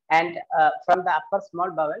 And from the upper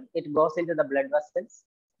small bowel, it goes into the blood vessels.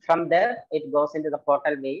 From there, it goes into the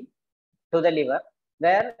portal vein to the liver,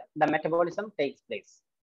 where the metabolism takes place.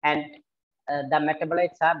 And the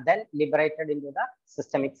metabolites are then liberated into the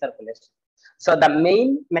systemic circulation. So the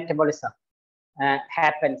main metabolism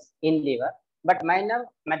happens in liver, but minor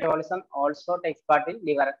metabolism also takes part in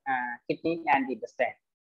liver, kidney, and intestine.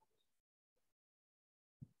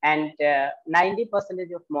 And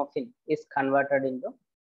 90% of morphine is converted into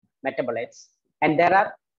metabolites. And there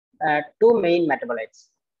are 2 main metabolites,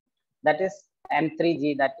 that is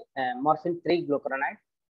M3G, that morphine 3 glucuronide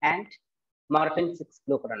and morphine 6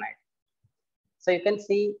 glucuronide. So you can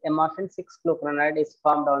see a morphine 6 glucuronide is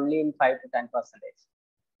formed only in 5 to 10%,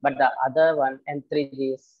 but the other one,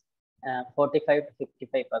 M3G, is 45 to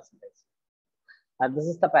 55%. This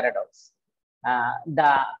is the paradox.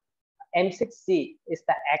 The M6C is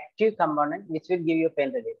the active component which will give you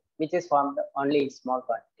pain relief, which is formed only in small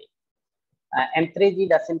quantity. M3G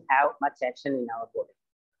doesn't have much action in our body.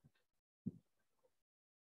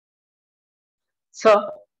 So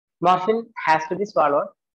morphine has to be swallowed.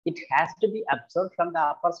 It has to be absorbed from the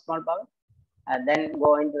upper small bowel, then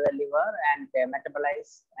go into the liver and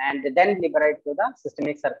metabolize, and then liberate to the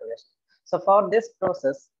systemic circulation. So for this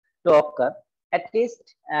process to occur, at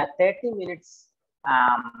least 30 minutes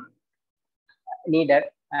needed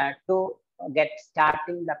to get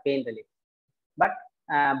starting the pain relief. But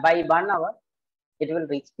by 1 hour, it will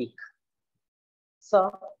reach peak.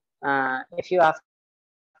 So if you ask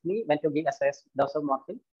me when to give a dose of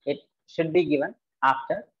morphine, it should be given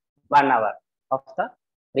after 1 hour of the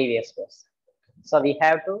previous dose. So we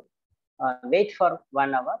have to wait for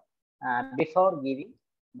 1 hour before giving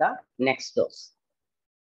the next dose.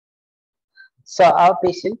 So our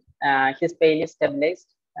patient, his pain is stabilized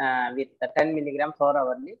with the 10 milligram 4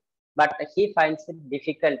 hourly, but he finds it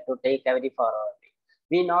difficult to take every 4 hourly.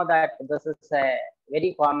 We know that this is a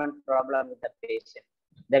very common problem with the patient.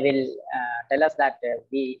 They will tell us that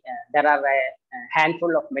there are a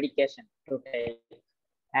handful of medication to take,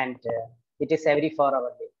 and it is every 4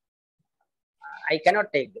 hours. I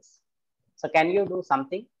cannot take this. So can you do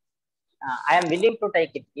something? I am willing to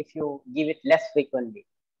take it if you give it less frequently.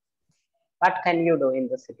 What can you do in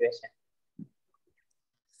this situation?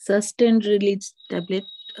 Sustained release tablet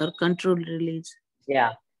or controlled release?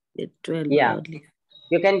 Yeah. 12 yeah. hourly.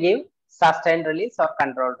 You can give sustained release or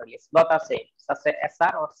controlled release. Both are same. Sustained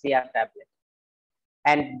SR or CR tablet.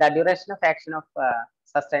 And the duration of action of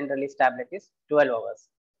sustained release tablet is 12 hours.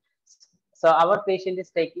 So our patient is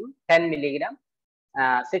taking 10 milligram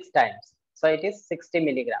 6 times. So it is 60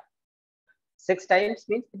 milligram. 6 times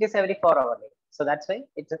means it is every 4 hours. So that's why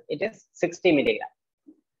it is 60 milligram.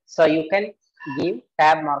 So you can give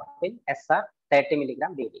tab morphine SR 30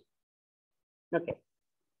 milligram BD. Okay.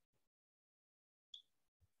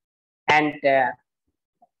 And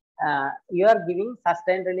you are giving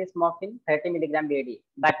sustained release morphine 30 milligram BD,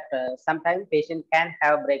 but sometimes patient can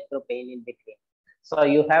have breakthrough pain in between. So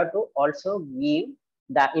you have to also give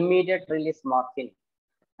the immediate release morphine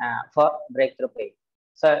for breakthrough pain.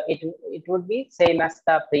 So it would be same as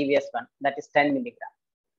the previous one, that is 10 milligram.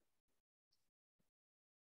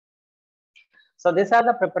 So these are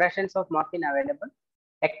the preparations of morphine available: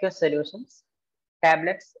 aqueous solutions,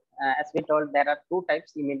 tablets. As we told, there are 2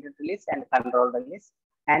 types: immediate release and controlled release,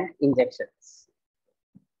 and injections.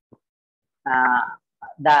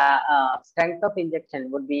 The strength of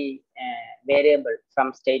injection would be variable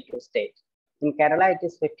from state to state. In Kerala, it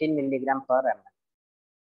is 15 milligram per ml.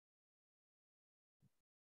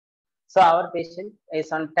 So our patient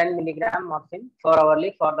is on 10 milligram morphine 4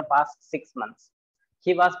 hourly for the past 6 months.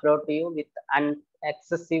 He was brought to you with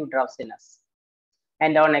excessive drowsiness.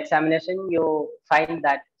 And on examination, you find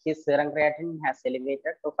that his serum creatinine has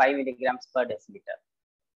elevated to 5 milligrams per deciliter.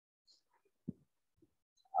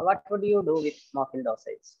 What would you do with morphine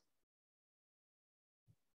dosage?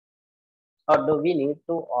 Or do we need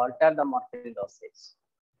to alter the morphine dosage?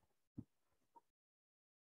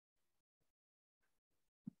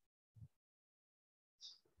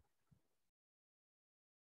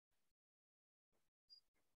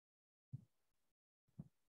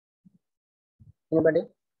 Anybody?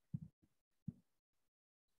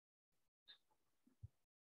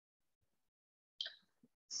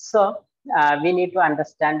 So we need to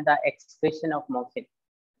understand the excretion of morphine.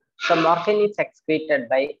 So morphine is excreted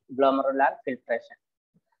by glomerular filtration.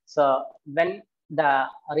 So when the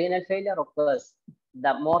renal failure occurs,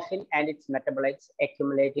 the morphine and its metabolites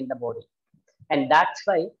accumulate in the body. And that's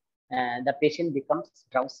why the patient becomes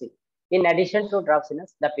drowsy. In addition to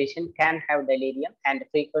drowsiness, the patient can have delirium and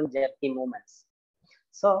frequent jerky movements.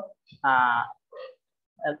 So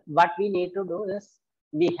what we need to do is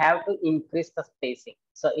we have to increase the spacing.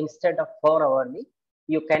 So instead of 4 hourly,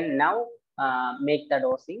 you can now make the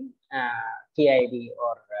dosing TID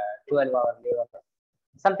or 12 hourly or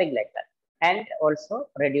something like that. And also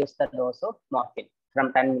reduce the dose of morphine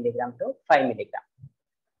from 10 milligram to 5 milligram.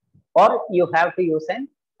 Or you have to use an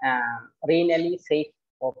renally safe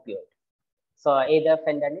opioid. So either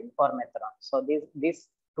fentanyl or methadone. So these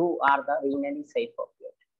two are the renally safe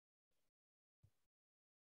opioid.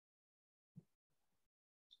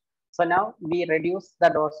 So now we reduce the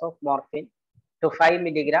dose of morphine to 5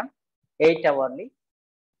 milligram 8 hourly.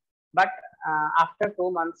 But after 2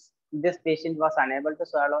 months, this patient was unable to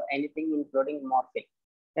swallow anything, including morphine.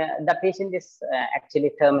 The patient is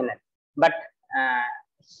actually terminal, but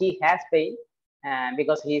he has pain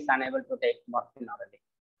because he is unable to take morphine orally.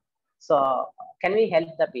 So can we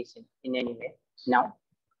help the patient in any way? Now,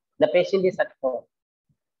 the patient is at home.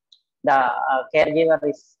 The caregiver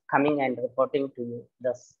is coming and reporting to you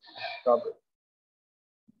this problem.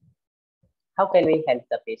 How can we help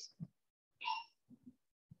the patient?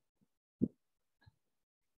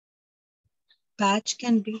 Patch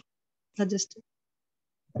can be suggested.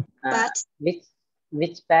 Patch.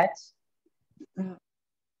 Which patch?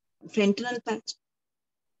 Fentanyl patch.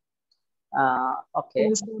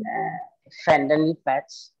 Okay. Fentanyl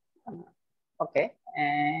patch. Okay.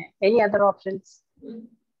 Any other options?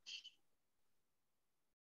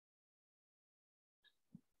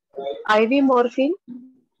 IV morphine?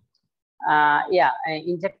 Yeah,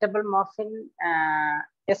 injectable morphine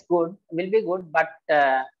is good, will be good, but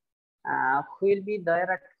who will be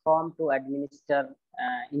there at home to administer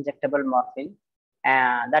injectable morphine?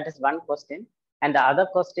 That is one question. And the other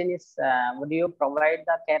question is, would you provide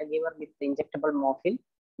the caregiver with injectable morphine?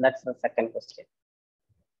 That's the second question.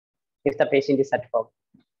 If the patient is at home.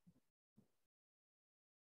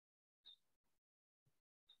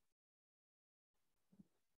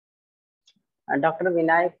 Dr.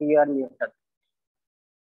 Vinayak, you are muted.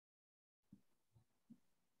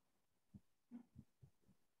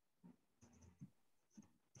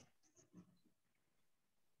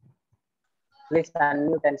 Please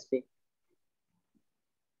unmute and speak.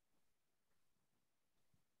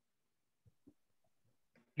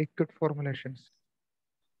 Liquid formulations.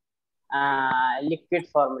 Liquid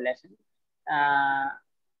formulation.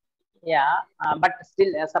 Yeah, but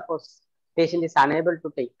still, suppose patient is unable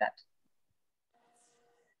to take that.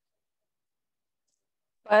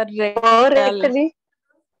 Rectally.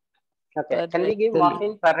 Okay, can we give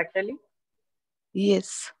morphine per rectally?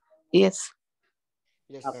 Yes, yes.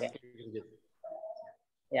 Yes, okay.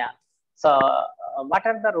 Yeah. So, what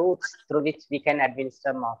are the routes through which we can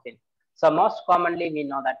administer morphine? So, most commonly we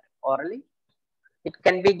know that orally. It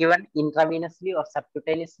can be given intravenously or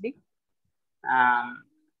subcutaneously.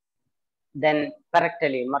 Then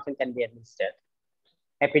parectally, morphine can be administered,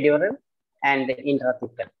 epidural and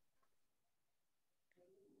intrathecal.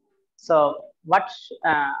 So, what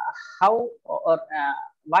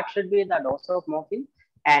should be the dose of morphine,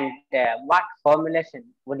 and what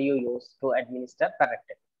formulation would you use to administer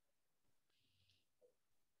parectally?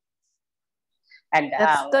 And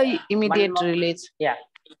that's the immediate release. Yeah.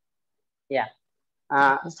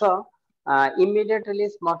 So immediate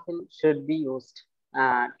release morphine should be used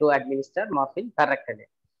to administer morphine parectally.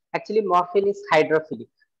 Actually, morphine is hydrophilic.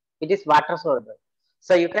 It is water soluble.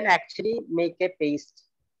 So you can actually make a paste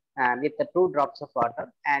with the 2 drops of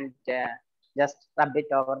water and just rub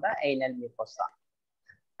it over the anal mucosa,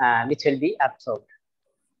 which will be absorbed.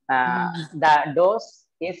 The dose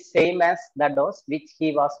is same as the dose which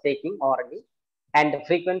he was taking orally, and the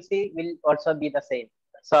frequency will also be the same.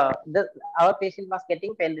 So our patient was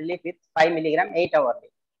getting pain relief with 5 milligram 8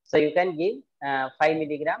 hourly. So you can give 5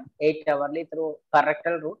 milligram 8 hourly through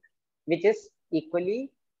rectal route, which is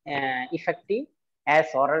equally effective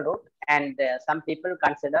as oral route, and some people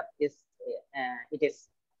consider it is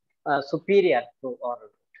superior to oral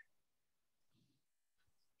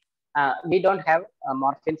route. We don't have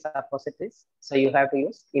morphine suppositories, so you have to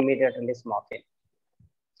use immediate release morphine.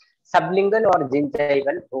 Sublingual or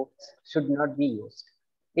gingival routes should not be used.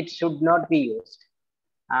 It should not be used.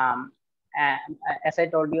 As I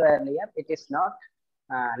told you earlier, it is not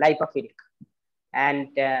lipophilic. And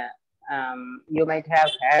you might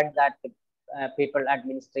have heard that people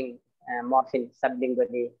administering morphine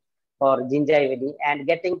sublingually or gingivally and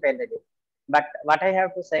getting pain relief. But what I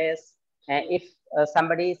have to say is, if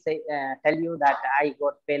somebody tell you that I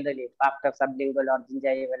got pain relief after sublingual or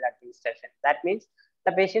gingival administration, that means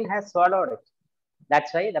the patient has swallowed it.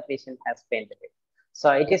 That's why the patient has pain relief.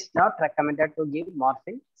 So it is not recommended to give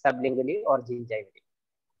morphine sublingually or gingivally.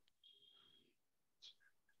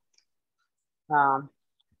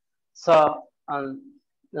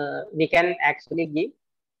 We can actually give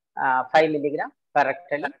 5 milligram per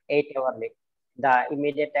rectally 8 hourly, the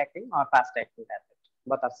immediate acting or fast acting tablet,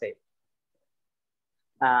 both are same.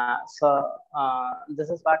 This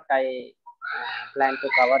is what I plan to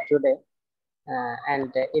cover today.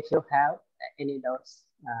 And if you have any doubts,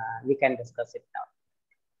 we can discuss it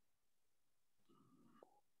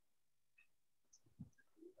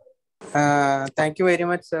now. Thank you very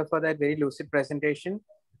much, sir, for that very lucid presentation.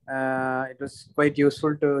 It was quite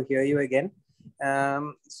useful to hear you again.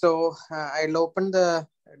 I'll open the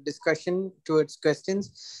discussion towards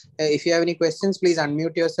questions. If you have any questions, please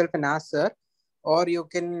unmute yourself and ask, sir, or you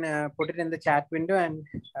can put it in the chat window and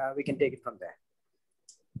we can take it from there.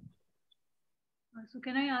 So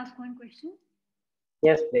can I ask one question?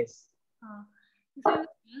 Yes, please. So in the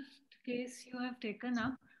first case you have taken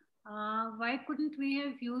up, why couldn't we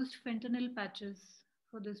have used fentanyl patches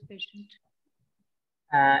for this patient?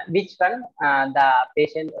 Which one? The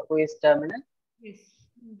patient who is terminal? Yes.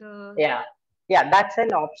 Yeah, that's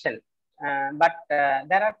an option. But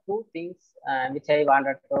there are two things which I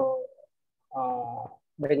wanted to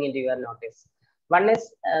bring into your notice. One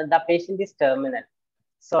is the patient is terminal.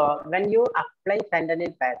 So when you apply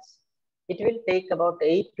fentanyl patch, it will take about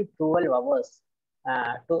 8 to 12 hours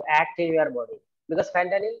to act in your body, because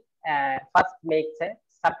fentanyl first makes a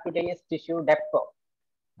subcutaneous tissue depot.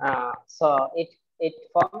 So it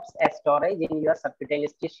forms a storage in your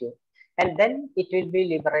subcutaneous tissue, and then it will be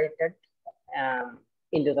liberated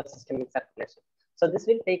into the systemic circulation. So this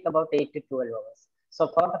will take about 8 to 12 hours. So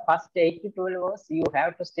for the first 8 to 12 hours, you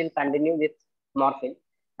have to still continue with morphine.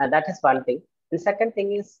 That is one thing. The second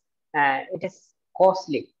thing is it is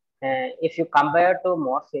costly. If you compare to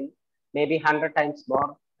morphine, maybe 100 times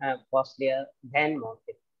more costlier than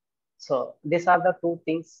morphine. So these are the two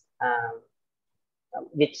things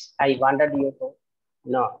which I wanted you to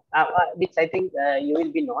know, which I think you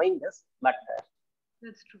will be knowing this, but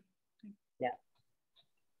that's true. Yeah.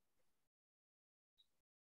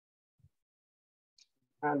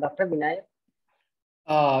 Dr. Vinayak?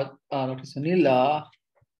 Dr. Sunil,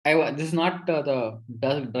 this is not the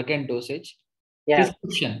drug and dosage. Yeah.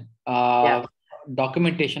 Prescription,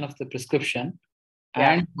 documentation of the prescription,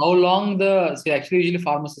 Yeah. and how long actually usually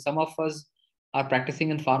pharmacy, some of us are practicing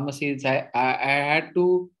in pharmacies. I had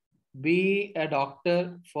to be a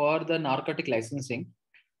doctor for the narcotic licensing.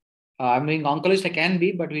 I'm doing oncologist, I can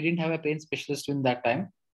be, but we didn't have a pain specialist in that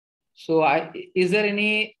time. So is there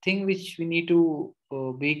anything which we need to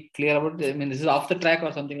be clear about? I mean, this is off the track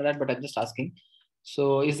or something like that, but I'm just asking.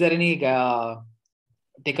 So is there any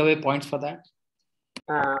takeaway points for that?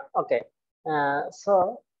 Okay.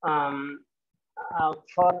 For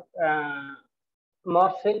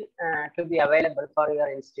morphine to be available for your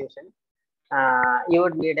institution, you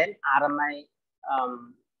would need an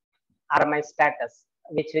RMI status,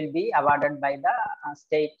 which will be awarded by the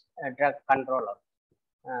state drug controller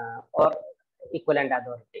or equivalent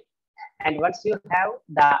authority. And once you have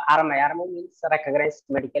the RMI means recognized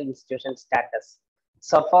medical institution status.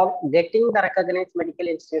 So for getting the recognized medical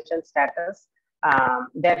institution status,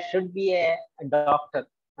 there should be a doctor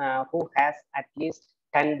who has at least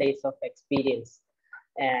 10 days of experience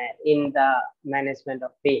in the management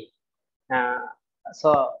of pain.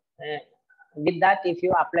 With that, if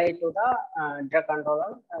you apply to the drug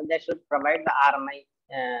controller, they should provide the RMI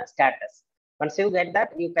status. Once you get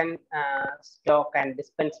that, you can stock and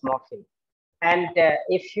dispense morphine. And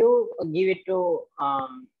if you give it to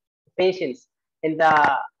patients in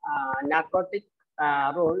the narcotic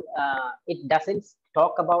rule, it doesn't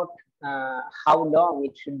talk about how long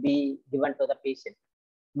it should be given to the patient.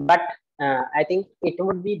 But I think it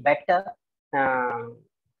would be better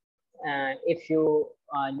if you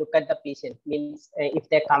look at the patient, means if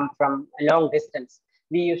they come from a long distance,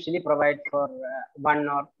 we usually provide for 1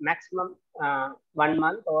 or maximum 1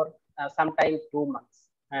 month or sometimes 2 months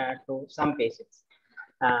to some patients.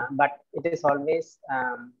 But it is always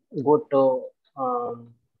good to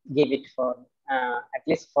give it for at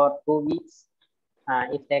least for 2 weeks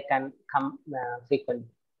if they can come frequently.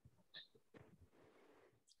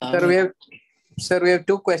 Sir, we have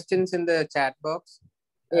 2 questions in the chat box.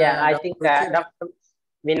 Yeah, I think Dr.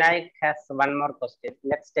 Vinayak has one more question.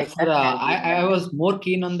 Let's take that. I was more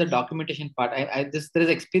keen on the documentation part. There is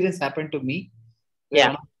experience happened to me. Yeah.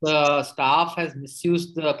 One of the staff has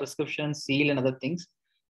misused the prescription seal and other things.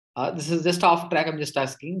 This is just off track. I'm just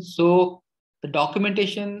asking. So the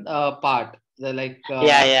documentation part,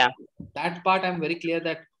 that part, I'm very clear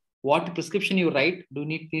that what prescription you write, do you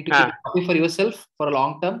need to keep a copy for yourself for a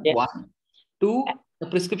long term. Yeah. 1, 2, the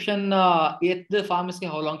prescription at the pharmacy,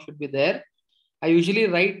 how long should be there? I usually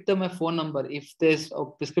write my phone number. If this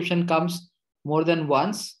prescription comes more than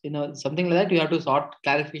once, something like that, you have to sort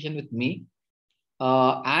clarification with me.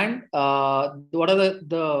 And what are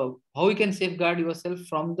the how you can safeguard yourself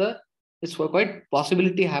from it's quite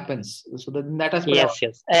possibility happens. So that aspect.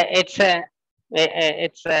 Yes.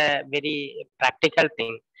 It's a very practical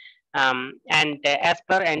thing. And as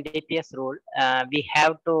per NDPS rule, we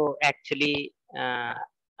have to actually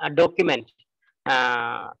document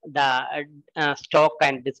the stock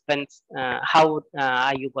and dispense. How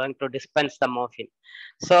are you going to dispense the morphine?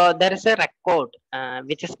 So there is a record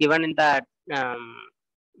which is given in the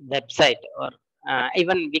website, or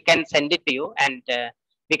even we can send it to you, and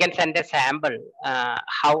we can send a sample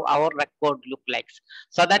how our record look like,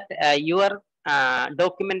 so that your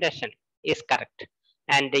documentation is correct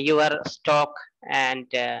and your stock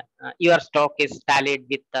is tallied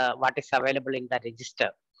with what is available in the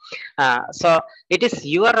register. So it is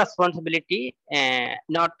your responsibility,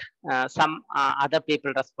 not some other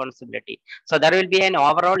people responsibility. So there will be an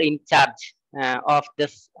overall in charge of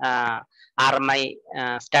this RMI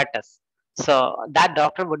status. So that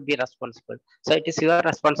doctor would be responsible. So it is your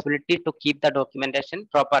responsibility to keep the documentation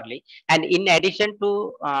properly. And in addition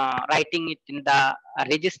to writing it in the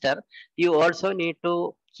register, you also need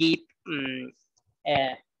to keep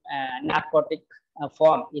a narcotic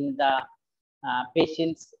form in the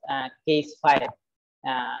patient's case file.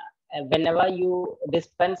 Whenever you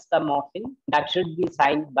dispense the morphine, that should be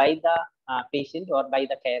signed by the patient or by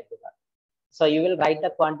the caregiver. So you will write the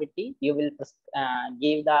quantity, you will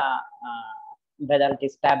give the whether it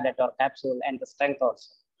is tablet or capsule, and the strength also.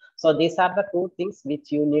 So these are the 2 things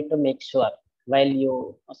which you need to make sure while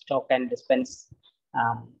you stock and dispense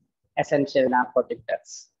essential narcotic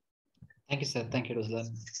drugs. Thank you, sir. Thank you, Ruslan.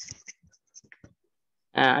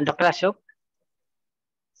 Dr. Ashok?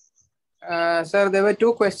 Sir, there were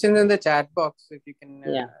 2 questions in the chat box. If you can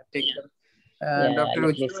take them. Dr.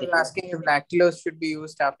 Ruchi was asking if lactulose should be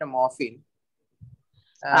used after morphine.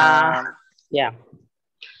 Yeah.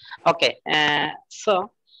 Okay.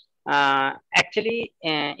 So actually,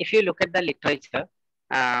 if you look at the literature,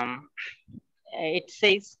 it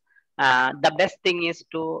says the best thing is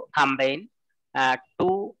to combine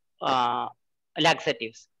 2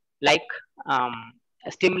 laxatives, like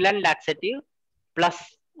stimulant laxative plus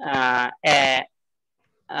a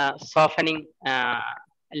softening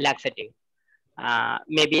laxative,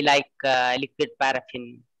 maybe like liquid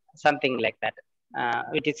paraffin, something like that,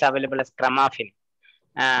 which is available as cramafin.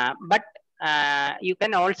 But you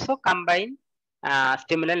can also combine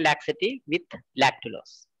stimulant laxative with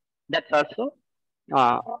lactulose. That's also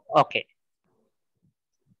okay.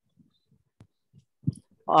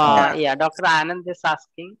 Yeah, Dr. Anand is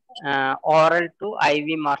asking oral to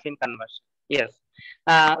IV morphine conversion. Yes.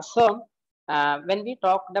 So when we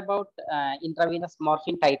talked about intravenous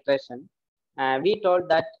morphine titration, we told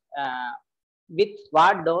that with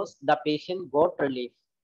what dose the patient got relief.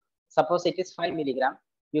 Suppose it is 5 milligram,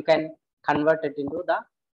 you can convert it into the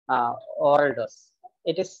oral dose.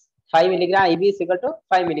 It is 5 milligram IV is equal to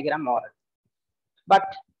 5 milligram oral. But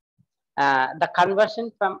the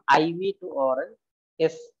conversion from IV to oral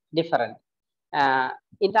is different.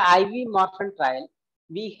 In the IV morphine trial,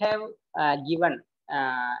 we have given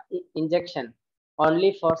injection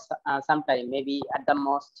only for some time, maybe at the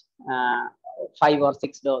most 5 or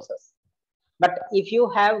 6 doses. But if you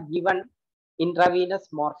have given intravenous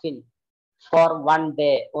morphine for 1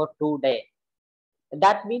 day or 2 days,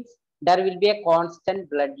 that means there will be a constant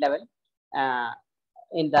blood level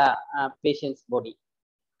in the patient's body.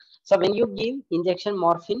 So when you give injection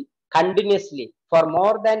morphine continuously for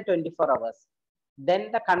more than 24 hours,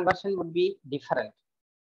 then the conversion would be different.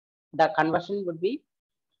 The conversion would be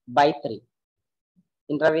by 3.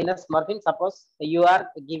 Intravenous morphine, suppose you are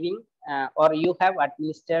giving or you have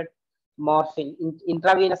administered morphine,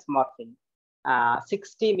 intravenous morphine,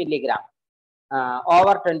 60 milligram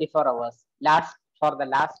over 24 hours, for the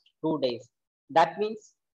last 2 days. That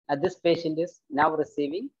means this patient is now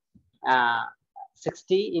receiving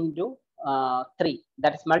 60 into 3,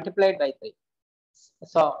 that is multiplied by 3.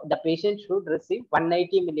 So the patient should receive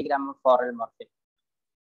 180 milligram of oral morphine.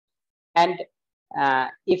 And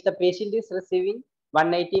if the patient is receiving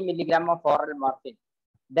 180 milligram of oral morphine,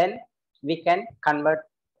 then we can convert,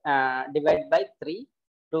 divide by 3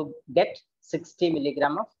 to get 60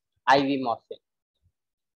 milligram of IV morphine.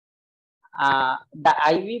 The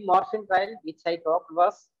IV morphine trial which I talked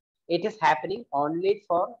was, it is happening only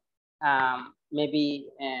for maybe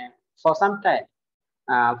for some time,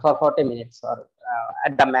 for 40 minutes or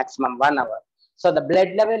at the maximum 1 hour. So the blood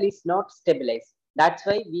level is not stabilized. That's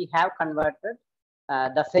why we have converted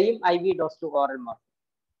the same IV dose to oral morphine.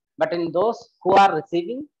 But in those who are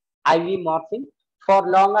receiving IV morphine for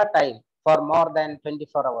longer time, for more than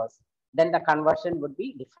 24 hours, then the conversion would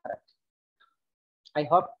be different. I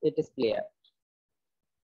hope it is clear.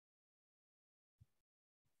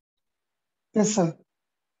 Yes, sir.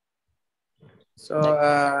 So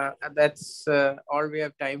that's all we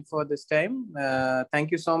have time for this time.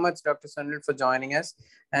 Thank you so much, Dr. Sunil, for joining us.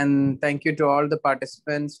 And thank you to all the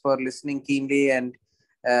participants for listening keenly and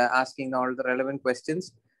asking all the relevant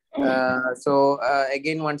questions. So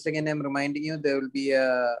again, once again, I'm reminding you, there will be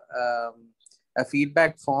a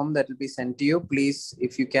feedback form that will be sent to you. Please,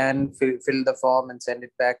 if you can, fill the form and send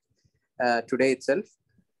it back today itself.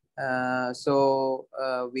 So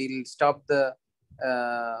we'll stop the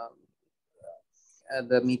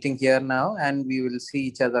meeting here now, and we will see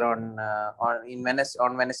each other on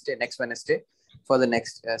Wednesday, next Wednesday, for the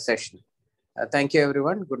next session. Thank you,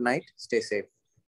 everyone. Good night. Stay safe.